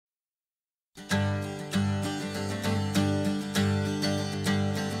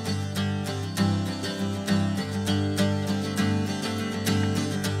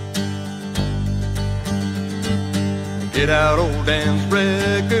Get out old Dan's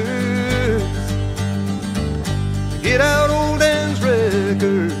records. Get out old Dan's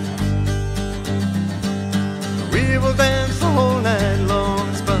records. We will dance the whole night long.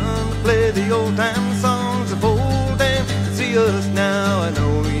 It's fun to play the old time songs. If old Dan could see us now, I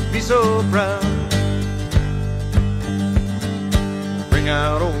know he'd be so proud. Bring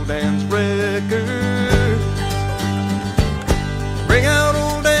out old Dan's records. Bring out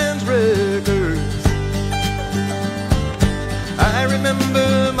old Dan's records. I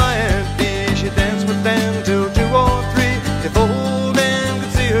remember my Aunt Bea, she danced with Dan till 2 or 3. If old Dan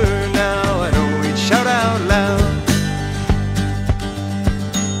could see her now, I know he'd shout out loud.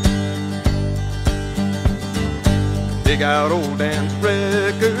 Dig out old Dan's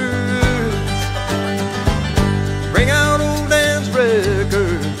records. Bring out old Dan's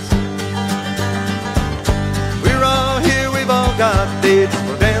records. We're all here, we've all got dates.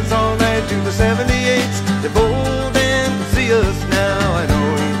 We'll dance all night to the 78s. If old Dan could see us now, I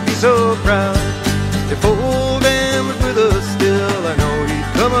know he'd be so proud. If old Dan was with us still, I know he'd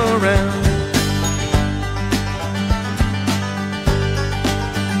come around.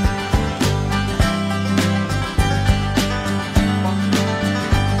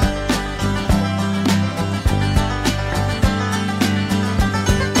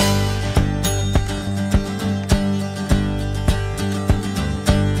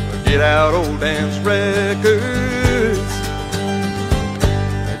 Get out old Dan's records.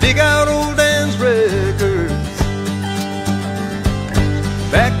 Dig out old Dan's records.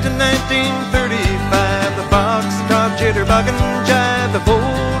 Back to 1935, the boxcar jitterbug and jive. If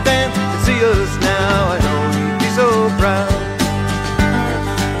old Dan could see us now, I know he'd be so proud.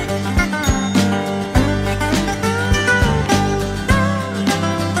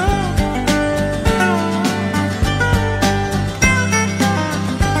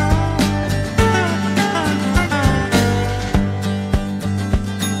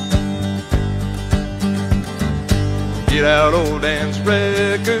 Get out old Dan's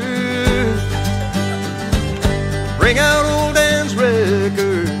records. Bring out old Dan.